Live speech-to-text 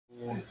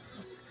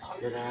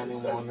that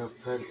anyone of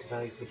felt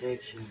thy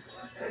protection.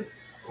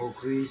 O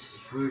gracious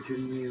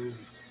Virgin Mary,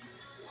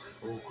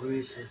 O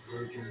gracious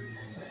Virgin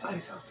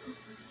Mary,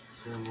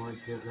 Saint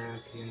Michael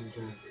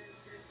Archangel,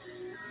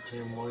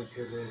 Saint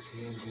Michael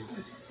Archangel,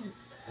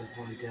 help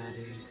my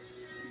daddy,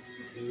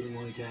 heal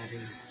my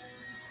daddy,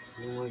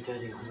 heal my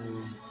daddy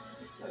home,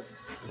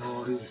 and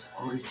all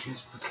his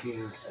sins be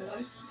cleared.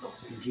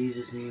 In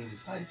Jesus' name,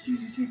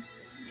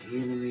 Hail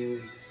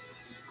Mary,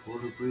 full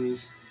of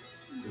grace,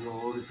 the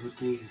Lord is with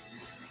thee.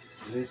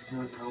 Blessed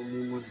art thou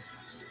woman,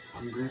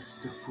 and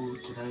blessed the fruit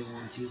that I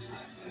want, Jesus.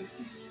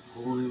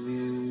 Holy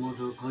Mary,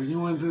 Mother of God. You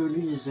know I'm very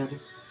religious, Daddy.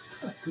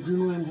 Did you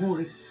know I'm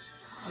holy?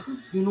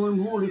 You know I'm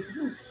holy.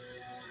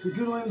 Did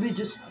you know I'm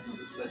religious?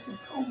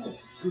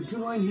 Did you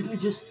know I'm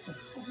religious?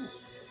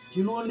 Do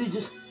you know I'm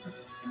religious?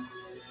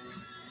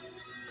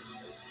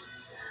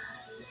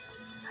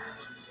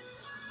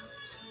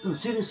 Now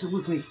say this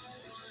with me.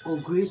 O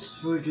gracious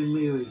Virgin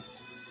Mary,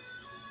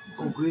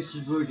 O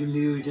gracious Virgin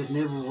Mary that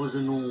never was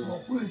known,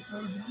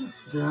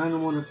 that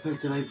anyone that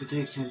felt thy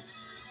protection,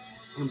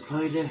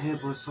 implied that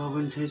help or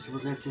sovereign test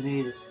was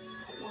activated.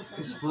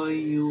 It's why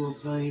you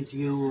applying to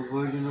you, a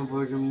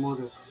Virgin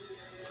Mother,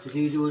 to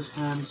thee do a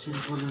stand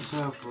sinful and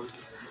sorrowful,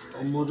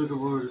 O Mother of the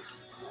world.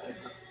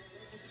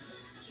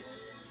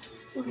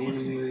 Hail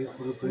Mary,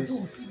 full of grace,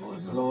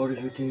 the Lord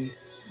is with thee.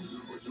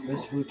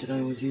 Blessed fruit that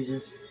I with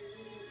Jesus.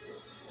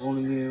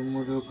 Holy Mary,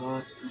 Mother of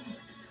God,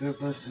 pray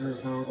for us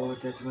sinners now and at our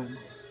death.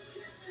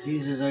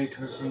 Jesus, I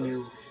trust in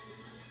you.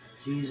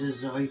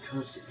 Jesus, I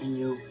trust in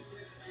you.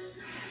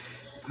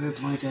 Pray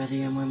for my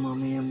daddy and my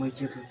mommy and my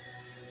children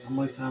and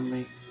my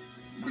family.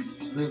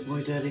 Pray for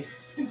my daddy.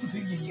 Can you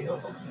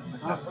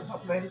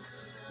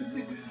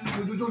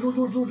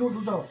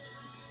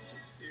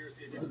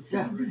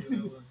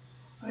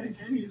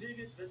dig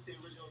it? That's the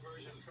original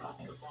version from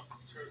the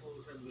Mock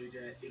Turtles and with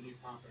Iggy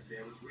Pop, and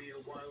there was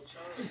Real Wild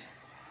Child.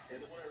 The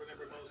one I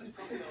remember most is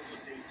probably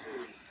Old Day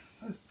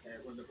 2,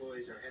 when the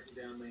boys are heading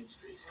down Main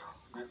Street.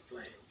 And that's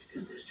playing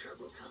because there's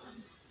trouble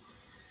coming.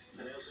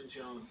 And Elton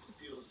John,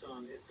 beautiful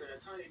song. It's a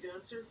Tiny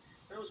Dancer.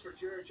 That was for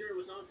Ger. Ger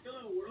was on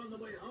Philo. We're on the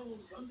way home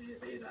from the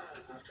Aveda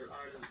after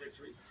Ireland's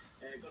victory.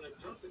 Going to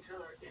drop the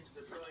car into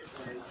the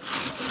driveway.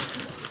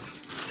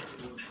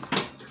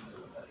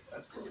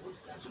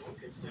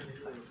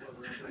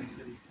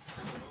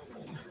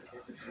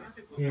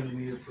 Hail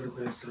Mary, full of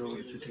grace, the Lord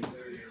is with thee.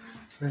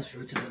 Blessed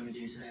fruit that I with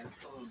Jesus.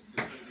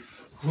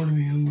 Holy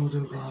Mary, Mother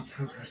of God,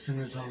 pray for us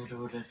sinners now and at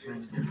our death.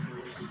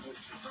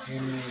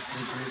 Hail Mary,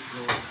 full of grace, the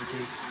Lord is with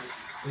thee.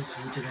 Blessed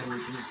fruit that I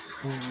with Jesus.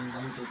 Holy Mary,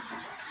 Mother of God,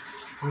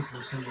 pray for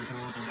us sinners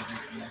now and at our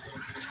death.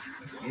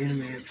 Hail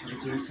Mary, full of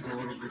grace, the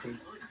Lord is with thee.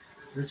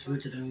 Blessed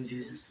fruit that I with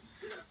Jesus.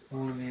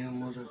 Holy Mary,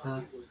 Mother of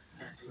God, pray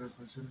for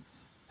us sinners.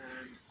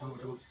 And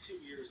although it's 2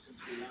 years since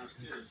we last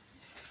did it,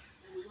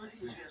 it was like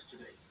it was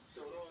yesterday.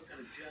 So it all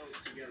kind of gelled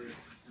together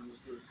and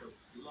was good. So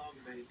long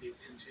may it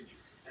continue.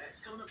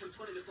 It's coming up from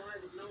 20 to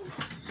 5 with Nova.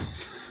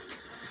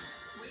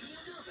 Radio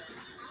Nova's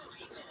I'll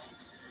Take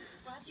Minutes.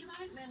 Brought to you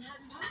by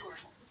Manhattan Popcorn,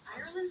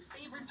 Ireland's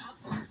favorite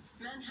popcorn.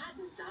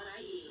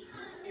 Manhattan.ie.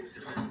 In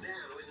cinemas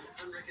now is an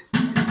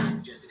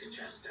unrecognized Jessica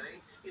Chastain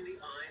in the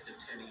eyes of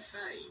Tammy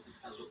Faye,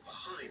 a look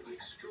behind the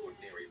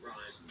extraordinary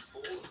rise and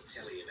fall of the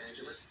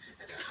televangelist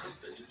and her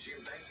husband,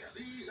 Jim Baker.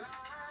 These are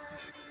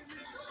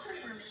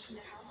Our mission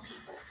to help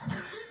people.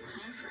 His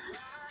plan for us.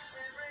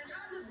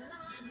 God does not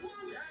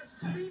want us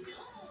to be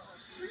poor.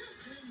 We're not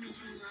doing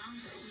anything wrong,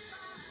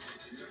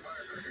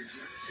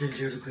 Send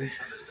you the grace.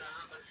 A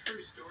bizarre but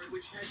true story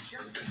which had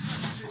just a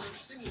touch of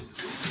singing.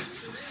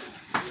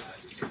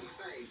 Tammy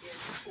Faye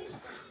gets 4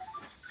 stars.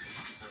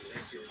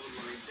 Unless you're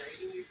online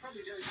dating, you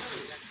probably don't know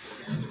that's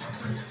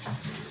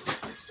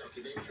this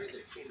documentary, The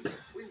Tinder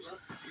Swindler,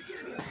 you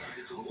get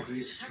excited to watch.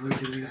 Gracious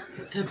Virgin Mary.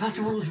 Tell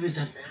Pastor Rosebery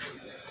that.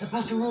 Tell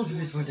Pastor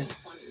Rosebery for that.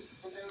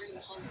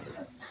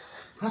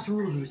 Pastor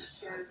Rosebery.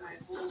 Shared my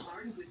whole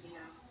heart with you.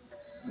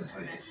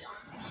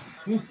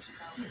 Hmm?